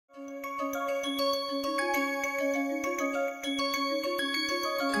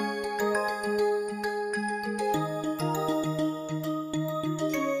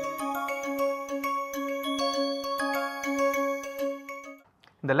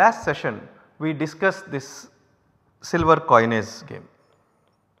In the last session we discussed this Sylver Coinage game.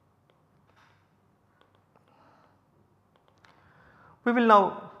 We will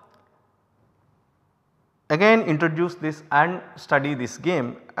now again introduce this and study this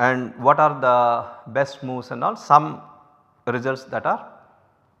game and what are the best moves and all, some results that are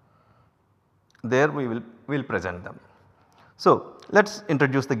there we will present them. So, let us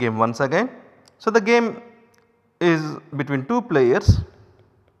introduce the game once again. So, the game is between two players.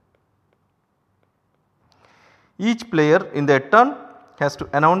 Each player in their turn has to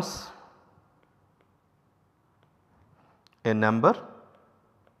announce a number.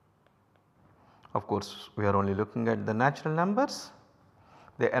 Of course, we are only looking at the natural numbers.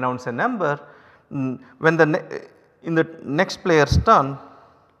 They announce a number. When in the next player's turn,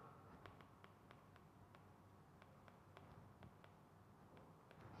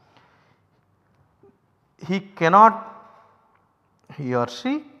 he or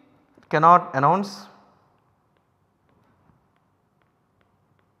she cannot announce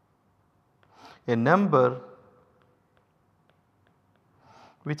a number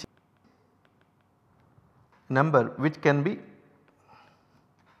which can be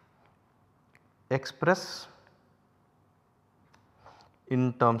expressed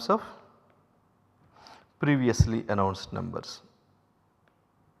in terms of previously announced numbers.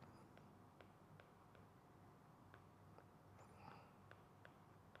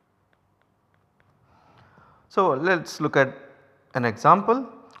 So, let us look at an example.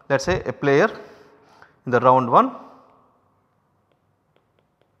 Let us say a player in the round 1,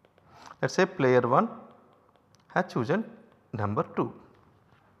 let us say player 1 has chosen number 2.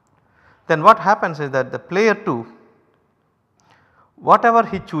 Then what happens is that the player 2, whatever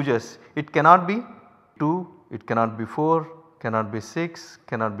he chooses, it cannot be 2, it cannot be 4, cannot be 6,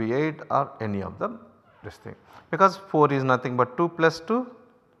 cannot be 8 or any of them this thing, because 4 is nothing but 2 plus 2,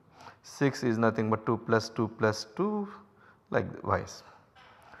 6 is nothing but 2 plus 2 plus 2 likewise.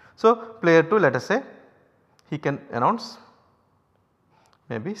 So, player 2, let us say he can announce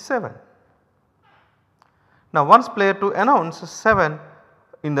maybe 7. Now, once player 2 announces 7,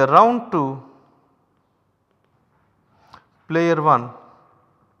 in the round 2 player 1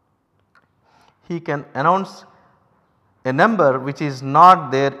 he can announce a number which is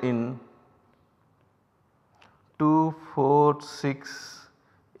not there in 2, 4, 6,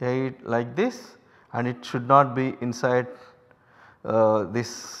 8 like this, and it should not be inside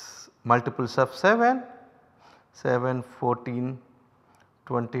this multiples of 7, 7, 14,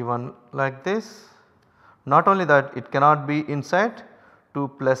 21 like this. Not only that, it cannot be inside 2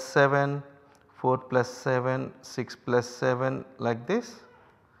 plus 7, 4 plus 7, 6 plus 7 like this,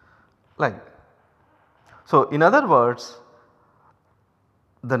 like. So, in other words,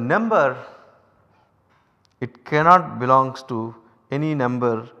 the number, it cannot belongs to any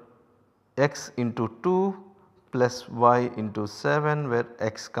number x into 2 plus y into 7 where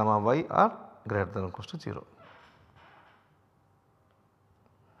x comma y are greater than or equal to 0.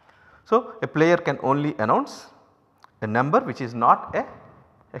 So, a player can only announce a number which is not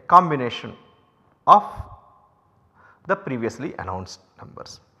a combination of the previously announced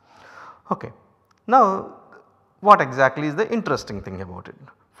numbers. Okay. Now, what exactly is the interesting thing about it?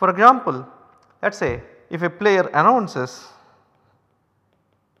 For example, let us say if a player announces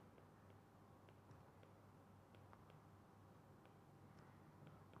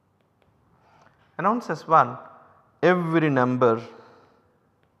one, every number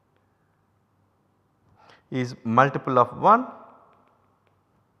is multiple of 1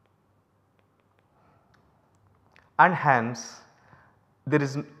 and hence there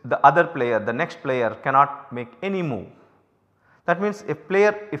is the other player, the next player cannot make any move. That means if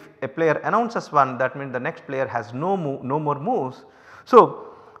a player announces 1, that means the next player has no more moves. So,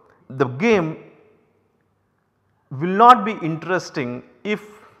 the game will not be interesting if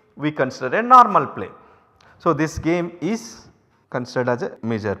we consider a normal play. So, this game is considered as a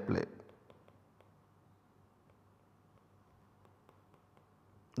measure play.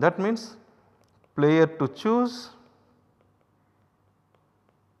 That means player to choose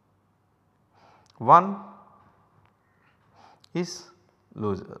 1 is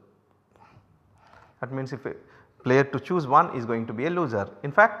loser. That means if a player to choose 1 is going to be a loser.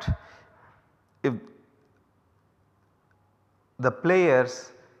 In fact, if the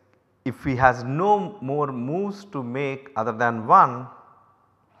players, if he has no more moves to make other than 1,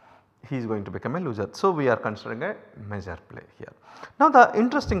 he is going to become a loser. So, we are considering a measure play here. Now, the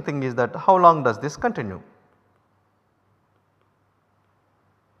interesting thing is that how long does this continue?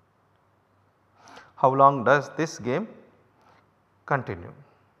 How long does this game continue?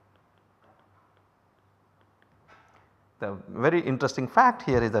 The very interesting fact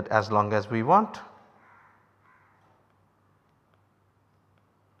here is that as long as we want,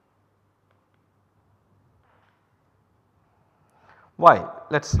 why?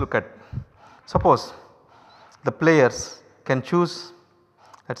 Let us look at, suppose the players can choose,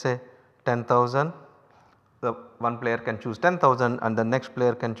 let us say 10,000, the one player can choose 10,000 and the next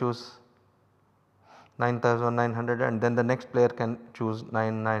player can choose 9,900 and then the next player can choose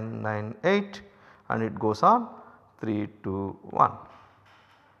 9,998 and it goes on 3, 2, 1.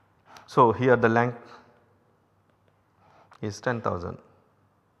 So, here the length is 10,000.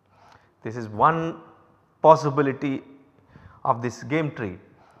 This is one possibility of this game tree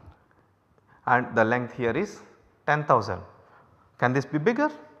and the length here is 10,000. Can this be bigger?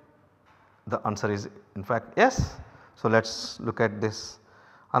 The answer is in fact yes. So, let us look at this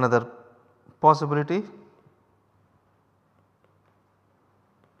another possibility.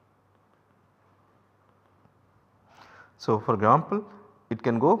 So, for example, it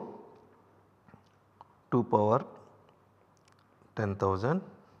can go 2 power 10,000,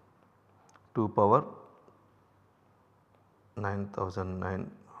 2 power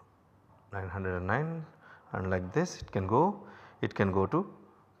 9,909 and like this it can go to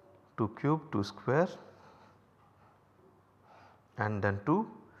 2 cube, 2 square and then 2.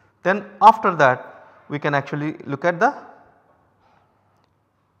 Then after that we can actually look at the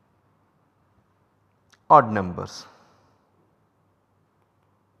odd numbers.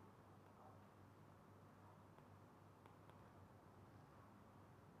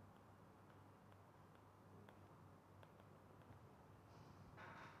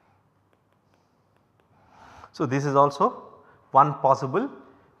 So, this is also one possible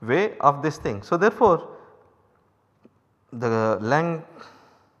way of this thing. So, therefore, the length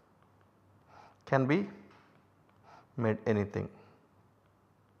can be made anything.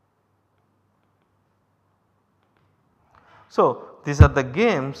 So, these are the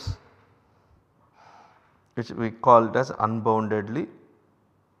games which we called as unboundedly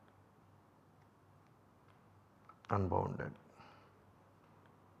unbounded.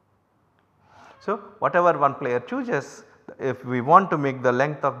 So, whatever one player chooses, if we want to make the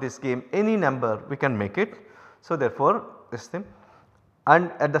length of this game any number we can make it. So, therefore, this thing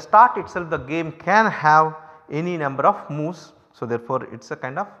and at the start itself the game can have any number of moves. So, therefore, it is a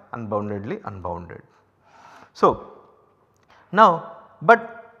kind of unboundedly unbounded. So, now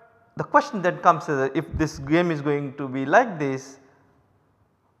but the question that comes is that if this game is going to be like this,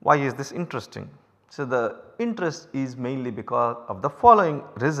 why is this interesting? So, the interest is mainly because of the following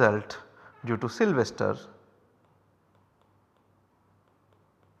result due to Sylvester.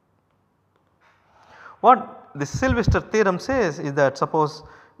 What this Sylvester theorem says is that suppose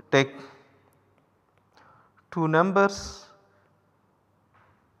take two numbers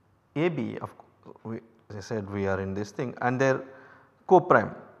AB, as I said we are in this thing and they are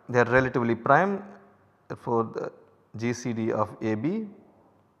co-prime, they are relatively prime, therefore the GCD of AB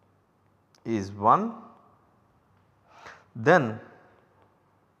is 1, then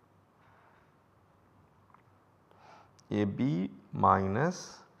AB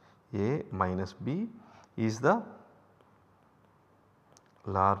minus A minus B is the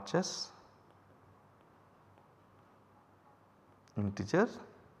largest integer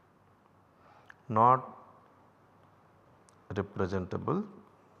not representable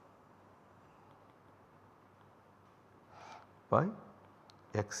by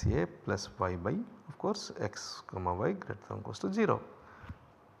xa plus y by of course x comma y greater than or equals to 0.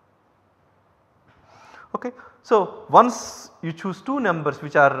 Okay. So, once you choose two numbers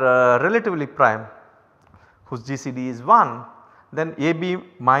which are relatively prime whose GCD is 1, then AB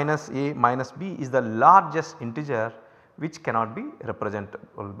minus A minus B is the largest integer which cannot be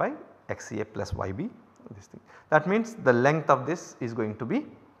representable by XA plus YB, this thing. That means the length of this is going to be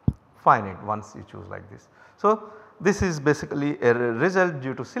finite once you choose like this. So, this is basically a result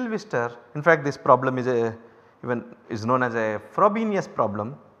due to Sylvester. In fact, this problem is is known as a Frobenius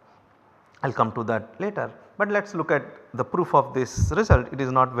problem. I will come to that later, but let us look at the proof of this result. It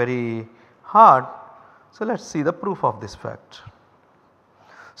is not very hard. So, let us see the proof of this fact.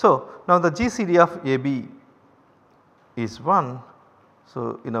 So, now the GCD of AB is 1.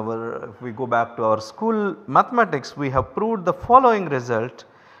 So, in our if we go back to our school mathematics, we have proved the following result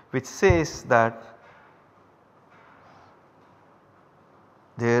which says that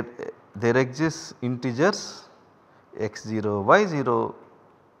there exists integers x0 y0,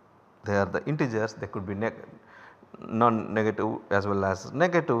 they are the integers, they could be non-negative as well as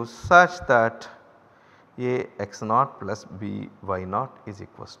negative such that a x naught plus b y naught is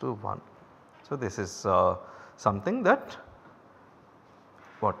equals to 1. So, this is something that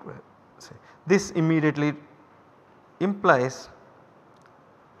what we say. This immediately implies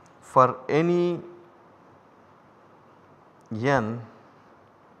for any n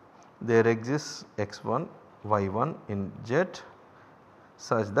there exists x1 y1 in Z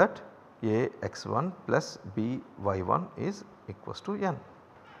such that a x1 plus b y1 is equals to n.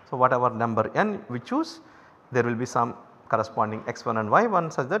 So, whatever number n we choose, there will be some corresponding x1 and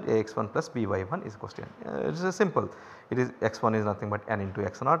y1 such that a x1 plus b y1 is equals to n. It is simple, it is x1 is nothing but n into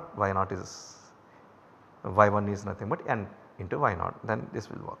x0, y0 is y1 is nothing but n into y0, then this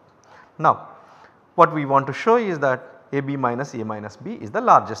will work. Now what we want to show is that ab minus a minus b is the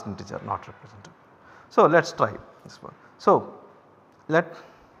largest integer not represented. So let us try this one. So let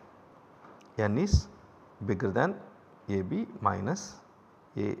n is bigger than ab minus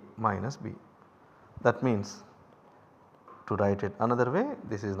a minus b. That means, to write it another way,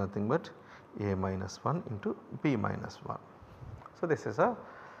 this is nothing but a minus 1 into b minus 1. So this is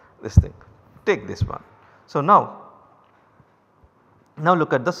this thing, take this one. So now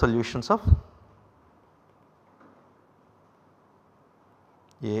look at the solutions of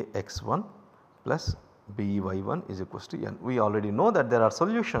a x1 plus b y1 is equals to n. We already know that there are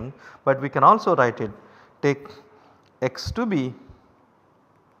solutions, but we can also write it, take x to be,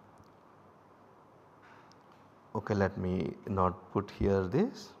 okay, let me not put here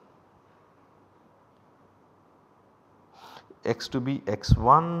this, x to be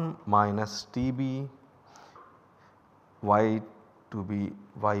x1 minus tb, y to be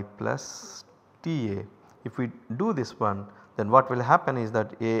y plus ta. If we do this one, then what will happen is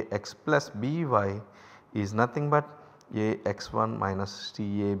that a x plus by is nothing but a x1 minus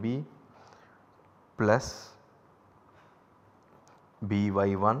tab plus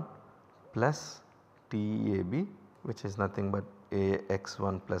by1 plus tab, which is nothing but a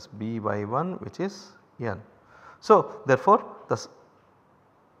x1 plus by1, which is n. So therefore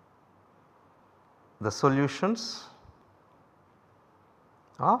the solutions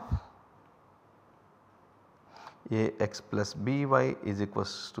of a x plus by is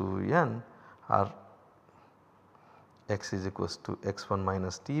equals to n are x is equals to x1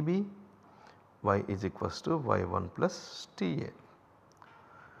 minus tb, y is equals to y1 plus ta.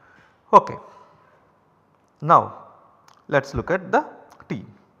 Okay. Now let us look at the t.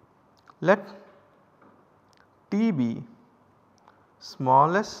 Let t be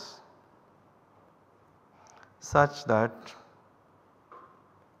smallest such that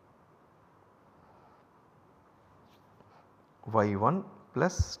y1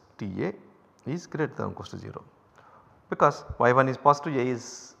 plus ta is greater than or equals to 0, because y1 is positive, a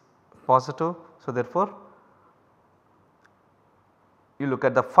is positive. So therefore you look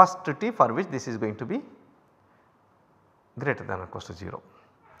at the first t for which this is going to be greater than or equals to 0.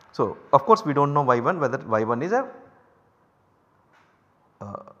 So of course we do not know y1 whether y1 is a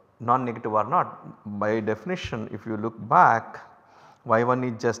non-negative or not. By definition, if you look back, y1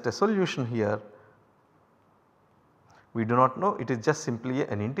 is just a solution here. We do not know, it is just simply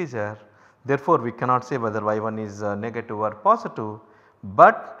an integer. Therefore we cannot say whether y1 is negative or positive,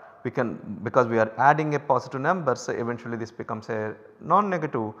 but we can, because we are adding a positive number, so eventually this becomes a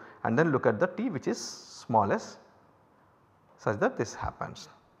non-negative, and then look at the t which is smallest such that this happens.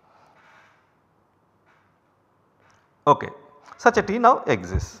 Okay. Such a t now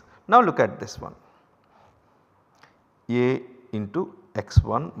exists. Now look at this one, a into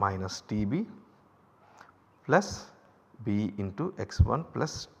x1 minus tb plus b into x1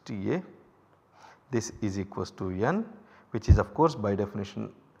 plus ta, this is equals to n, which is of course by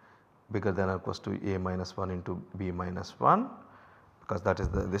definition bigger than or equals to a minus 1 into b minus 1, because that is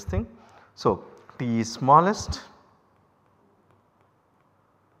this thing. So t is smallest,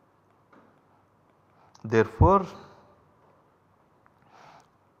 therefore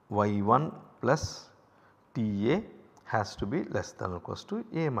y1 plus ta has to be less than or equals to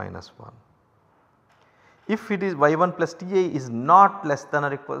a minus 1. If it is y1 plus ta is not less than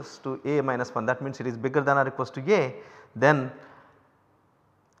or equals to a minus 1, that means it is bigger than or equals to a, then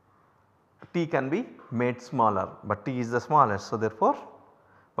t can be made smaller, but t is the smallest. So therefore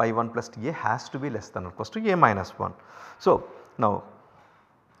y1 plus ta has to be less than or equals to a minus 1. So now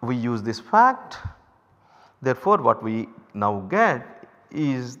we use this fact, therefore what we now get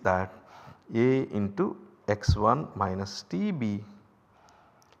is that a into x1 minus tb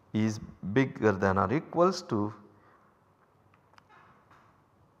is bigger than or equals to,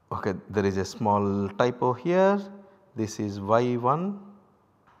 okay, there is a small typo here, this is y1.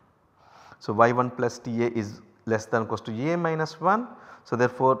 So y1 plus ta is less than or equals to a minus 1. So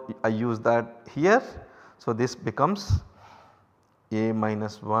therefore I use that here. So this becomes a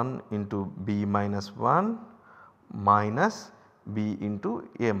minus 1 into b minus 1 minus b into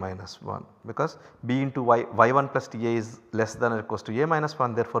a minus 1, because b into y1 plus ta is less than or equals to a minus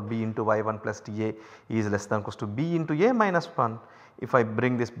 1, therefore b into y1 plus ta is less than or equals to b into a minus 1. If I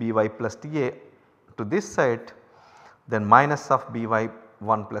bring this by plus ta to this side, then minus of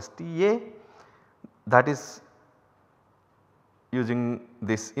by1 plus ta, that is using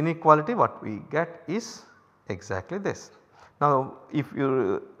this inequality, what we get is exactly this. Now if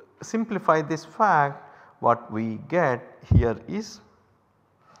you simplify this fact, what we get here is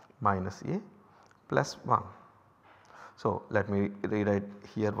minus a plus 1. So let me rewrite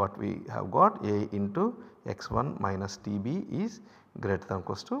here what we have got, a into x1 minus tb is greater than or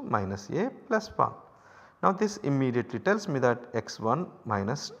equals to minus a plus 1. Now this immediately tells me that x1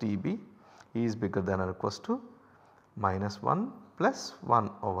 minus tb is bigger than or equals to minus 1 plus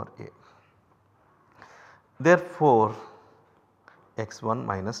 1 over a. Therefore x1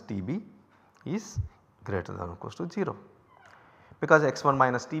 minus tb is greater than or equals to 0. Because x1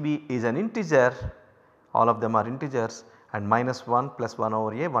 minus tb is an integer, all of them are integers, and minus 1 plus 1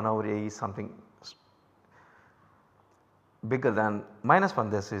 over a is something bigger than minus 1,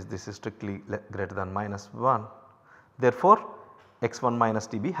 this is strictly greater than minus 1. Therefore x1 minus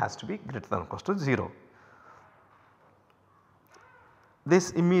tb has to be greater than or equals to 0.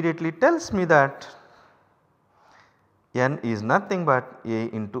 This immediately tells me that n is nothing but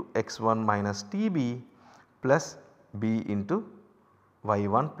a into x1 minus tb plus b into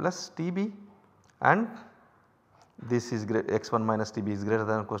y1 plus tb, and this is x1 minus tb is greater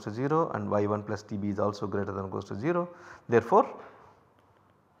than or equals to 0 and y1 plus tb is also greater than or equals to 0. Therefore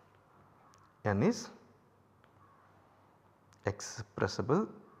n is expressible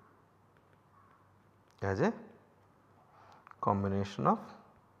as a combination of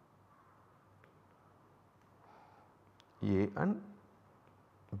a and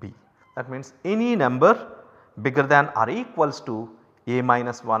b. That means any number bigger than or equals to a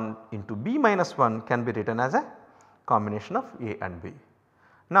minus 1 into b minus 1 can be written as a combination of a and b.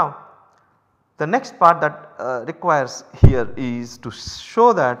 Now the next part that requires here is to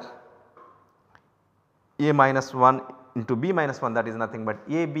show that a minus 1 into b minus 1, that is nothing but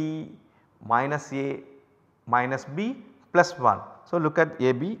ab minus a minus b plus 1. So look at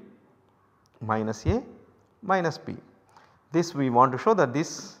ab minus a minus b. This we want to show that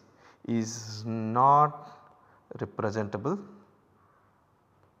this is not representable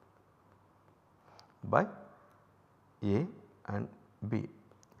by a and b.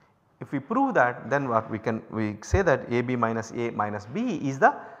 If we prove that, then what we say that ab minus a minus b is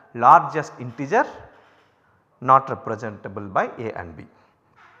the largest integer not representable by a and b.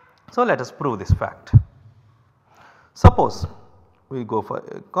 So let us prove this fact. Suppose we go for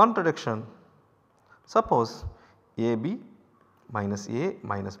a contradiction. Suppose ab minus a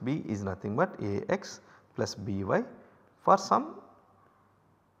minus b is nothing but ax plus by for some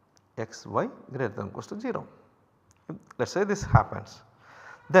xy greater than or equals to 0. Let us say this happens,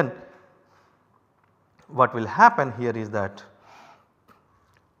 then what will happen here is that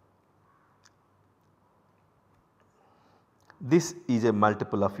this is a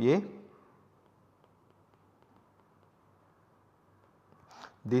multiple of a,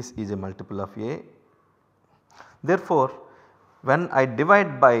 this is a multiple of a. Therefore when I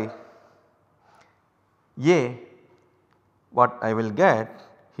divide by a, what I will get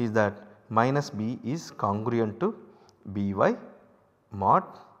is that minus b is congruent to by mod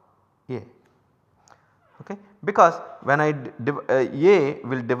a, okay, because when I a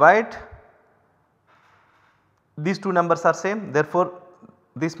will divide, these two numbers are same, therefore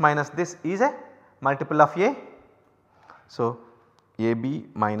this minus this is a multiple of a. So ab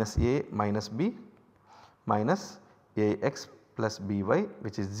minus a minus b minus ax plus by,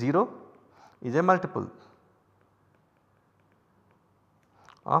 which is 0, is a multiple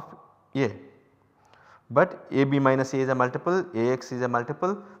of a, but ab minus a is a multiple, ax is a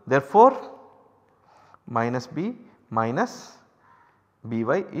multiple, therefore minus b minus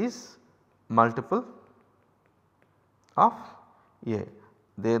by is multiple of a,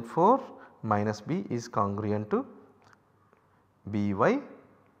 therefore minus b is congruent to by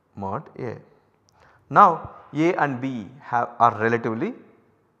mod a. Now a and b are relatively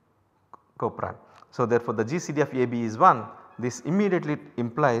coprime. So therefore the GCD of AB is 1, this immediately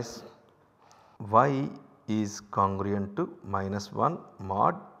implies y is congruent to minus 1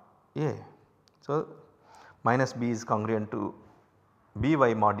 mod a. So minus b is congruent to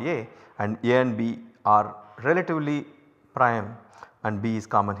by mod a, and b are relatively prime and b is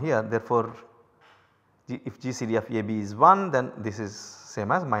common here. Therefore if GCD of AB is 1, then this is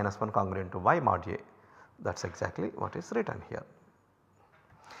same as minus 1 congruent to y mod a. That is exactly what is written here.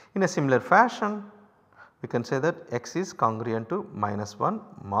 In a similar fashion, we can say that x is congruent to -1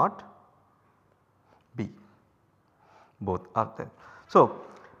 mod b, both are there. So,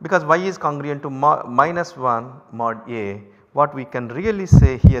 because y is congruent to -1 mod a, what we can really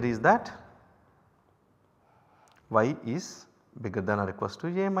say here is that y is bigger than or equals to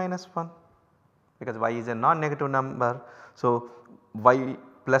a minus 1, because y is a non-negative number. So, y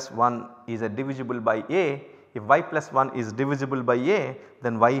plus 1 is a divisible by a. If y plus 1 is divisible by a,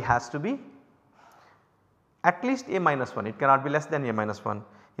 then y has to be at least a minus 1, it cannot be less than a minus 1.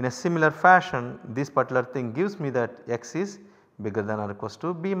 In a similar fashion, this particular thing gives me that x is bigger than or equals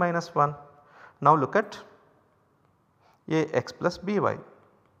to b minus 1. Now look at a x plus by.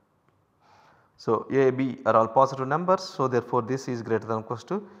 So, a, b are all positive numbers. So, therefore, this is greater than or equals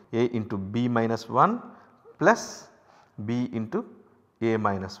to a into b minus 1 plus b into a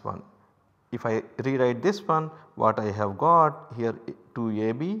minus 1. If I rewrite this one, what I have got here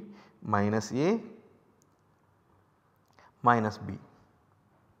 2ab minus a minus b.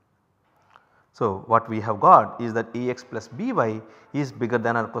 So, what we have got is that ax plus by is bigger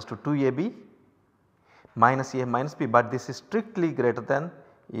than or equals to 2ab minus a minus b, but this is strictly greater than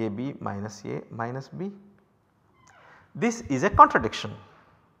ab minus a minus b. This is a contradiction.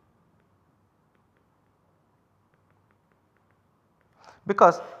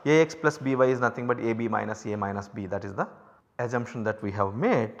 Because ax plus by is nothing but ab minus a minus b, that is the assumption that we have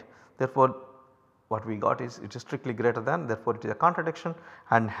made. Therefore, what we got is it is strictly greater than, therefore it is a contradiction,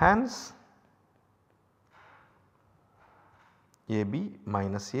 and hence ab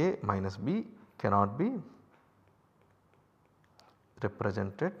minus a minus b cannot be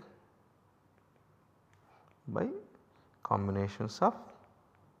represented by combinations of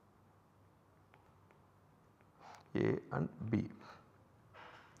a and b.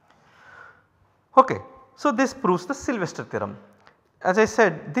 Okay. So, this proves the Sylvester theorem. As I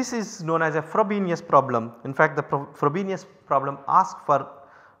said, this is known as a Frobenius problem. In fact, the Frobenius problem asks for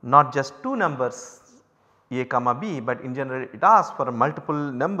not just two numbers a comma b, but in general it asks for multiple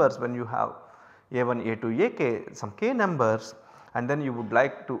numbers when you have a1, a2, ak, some k numbers, and then you would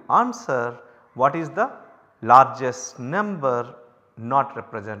like to answer what is the largest number not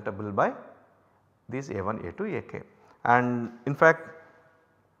representable by these a1, a2, ak. And in fact,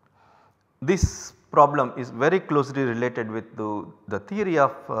 this problem is very closely related with the theory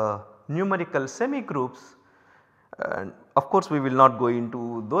of numerical semigroups, and of course we will not go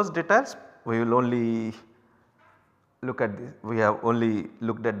into those details, we will only look at this, we have only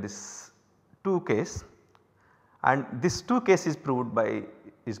looked at this two case, and this two case is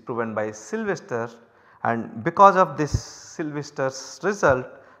proven by Sylvester, and because of this Sylvester's result,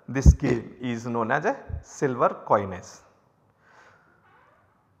 this game is known as a Sylver Coinage.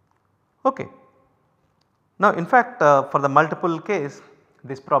 Okay. Now in fact, for the multiple case,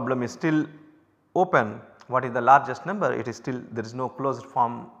 this problem is still open. What is the largest number? It is still, there is no closed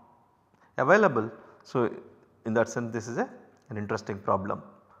form available. So in that sense, this is an interesting problem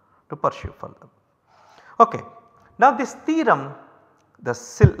to pursue further. Okay. Now this theorem, the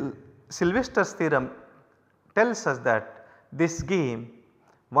Sylvester's theorem tells us that this game,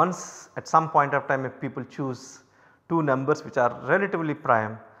 once at some point of time if people choose two numbers which are relatively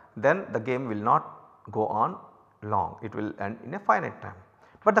prime, then the game will not go on long, it will end in a finite time.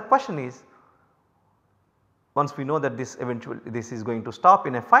 But the question is, once we know that this is going to stop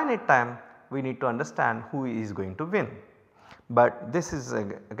in a finite time, we need to understand who is going to win. But this is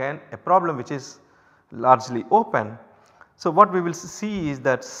again a problem which is largely open. So what we will see is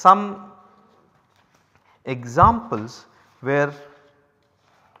that some examples where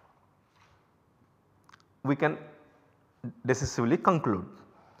we can decisively conclude,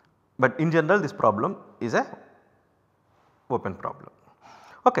 but in general this problem is a open problem.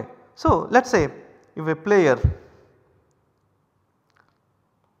 Okay. So let us say if a player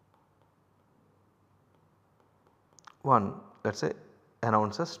one, let us say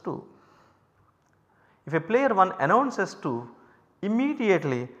announces 2. If a player 1 announces 2,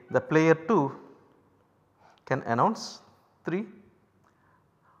 immediately the player 2 can announce 3.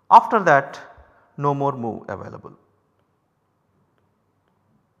 After that, no more move available.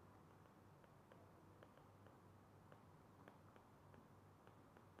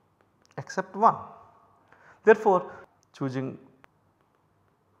 Except 1. Therefore, choosing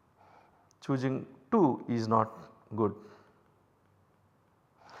 2 is not good.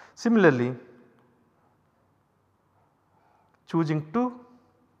 Similarly, choosing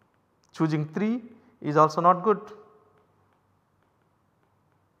 3 is also not good.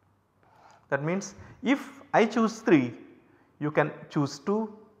 That means if I choose 3, you can choose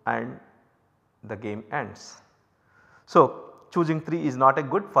 2 and the game ends. So choosing 3 is not a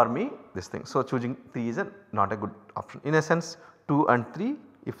good for me this thing. So, choosing 3 is not a good option. In a sense 2 and 3,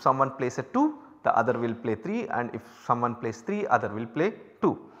 if someone plays a 2, the other will play 3, and if someone plays 3, other will play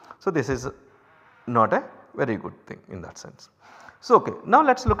 2. So, this is not a very good thing in that sense. So, okay, now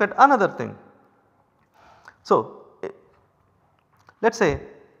let us look at another thing. So, let us say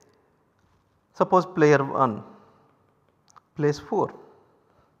suppose player 1 plays 4.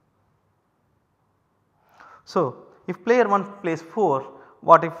 So, if player 1 plays 4,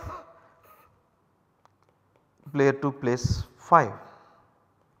 what if player 2 plays 5?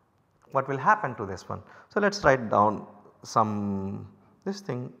 What will happen to this one? So, let us write down some this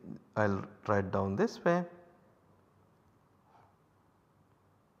thing, I will write down this way.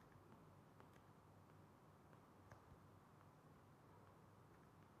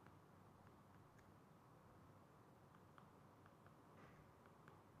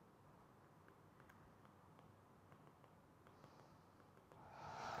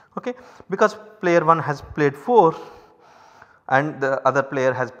 Okay, because player 1 has played 4 and the other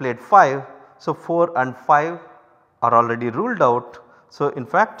player has played 5. So, 4 and 5 are already ruled out. So, in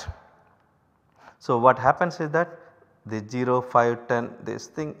fact, so what happens is that the 0, 5, 10 this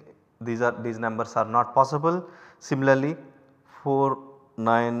thing, these numbers are not possible. Similarly 4,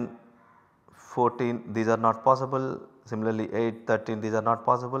 9, 14 these are not possible. Similarly 8, 13 these are not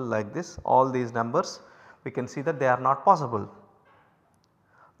possible, like this all these numbers we can see that they are not possible.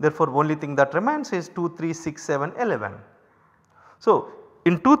 Therefore, only thing that remains is 2, 3, 6, 7, 11. So,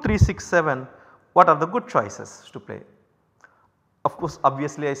 in 2, 3, 6, 7 what are the good choices to play? Of course,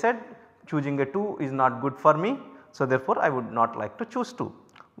 obviously I said choosing a 2 is not good for me. So, therefore, I would not like to choose 2.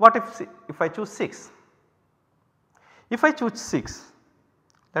 What if I choose 6? If I choose 6,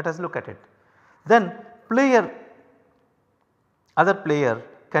 let us look at it. Then other player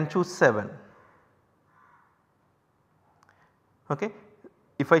can choose 7. Okay.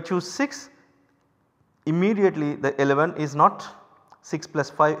 If I choose 6, immediately the 11 is not 6 plus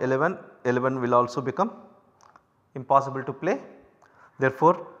 5 11, 11 will also become impossible to play.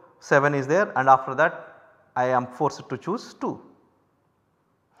 Therefore, 7 is there, and after that I am forced to choose 2.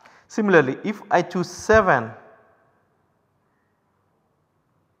 Similarly, if I choose 7,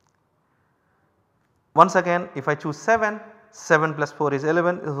 once again if I choose 7, 7 plus 4 is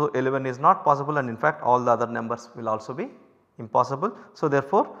 11, so 11 is not possible, and in fact all the other numbers will also be impossible. So,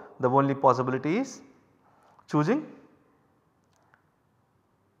 therefore, the only possibility is choosing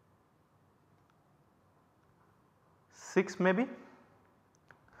six maybe.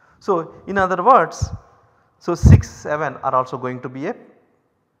 So, in other words, so 6, 7 are also going to be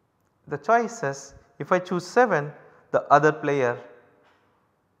the choices. If I choose 7, the other player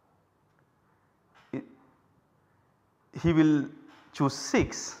he will choose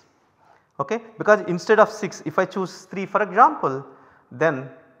 6. Okay, because instead of 6 if I choose 3 for example, then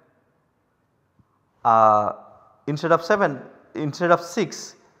instead of 7 instead of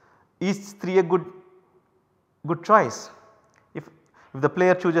 6 is 3 a good choice. If the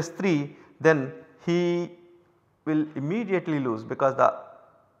player chooses 3, then he will immediately lose because the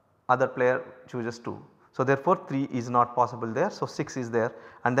other player chooses 2. So, therefore, 3 is not possible there. So, 6 is there,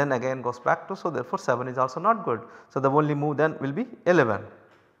 and then again goes back to, so therefore, 7 is also not good. So, the only move then will be 11.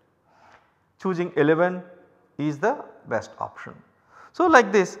 Choosing 11 is the best option. So,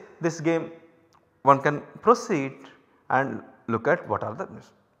 like this game one can proceed and look at what are the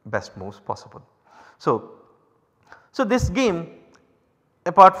best moves possible. So, this game,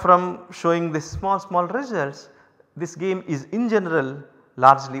 apart from showing this small results, this game is in general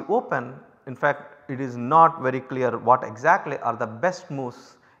largely open. In fact, it is not very clear what exactly are the best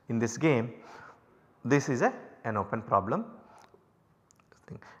moves in this game. This is an open problem.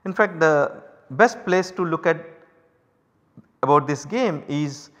 In fact, the best place to look at about this game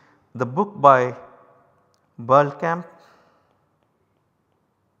is the book by Berlkamp,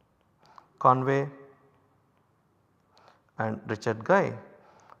 Conway and Richard Guy.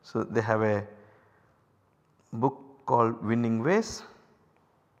 So, they have a book called Winning Ways.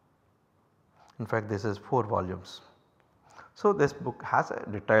 In fact, this is 4 volumes. So, this book has a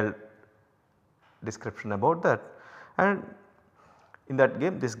detailed description about that, and in that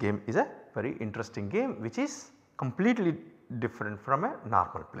game, this game is a very interesting game which is completely different from a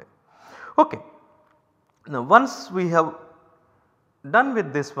normal play. Okay. Now, once we have done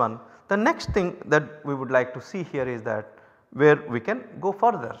with this one, the next thing that we would like to see here is that where we can go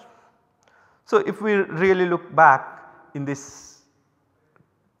further. So, if we really look back in this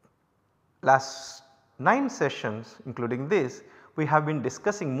last 9 sessions including this, we have been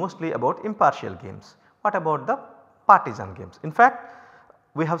discussing mostly about impartial games. What about the partisan games? In fact,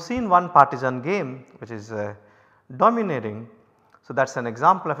 we have seen one partisan game which is domineering, So, that is an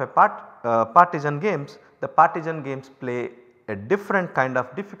example of a partisan games. The partisan games play a different kind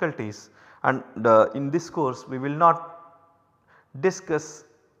of difficulties, and in this course we will not discuss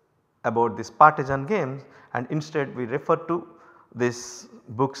about this partisan games, and instead we refer to this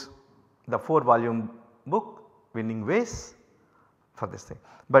books, the 4 volume book Winning Ways for this thing.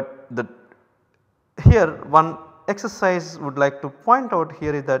 But here one exercise would like to point out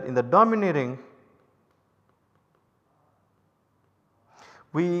here is that in the domineering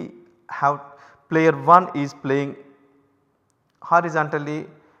we have player 1 is playing horizontally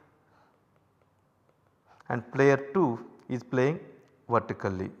and player 2 is playing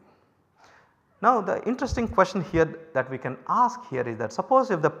vertically. Now the interesting question here that we can ask here is that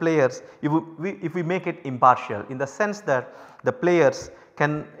suppose if the players, if we make it impartial in the sense that the players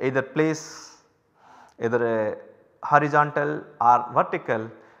can either place either a horizontal or vertical,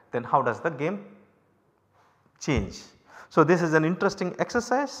 then how does the game change. So this is an interesting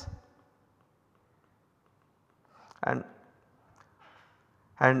exercise, and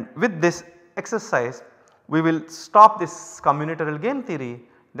with this exercise we will stop this combinatorial game theory,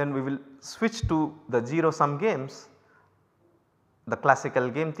 then we will switch to the 0 sum games, the classical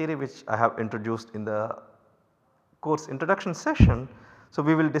game theory which I have introduced in the course introduction session. So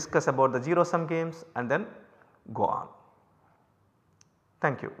we will discuss about the 0 sum games and then go on.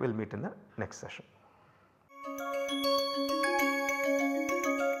 Thank you. We will meet in the next session.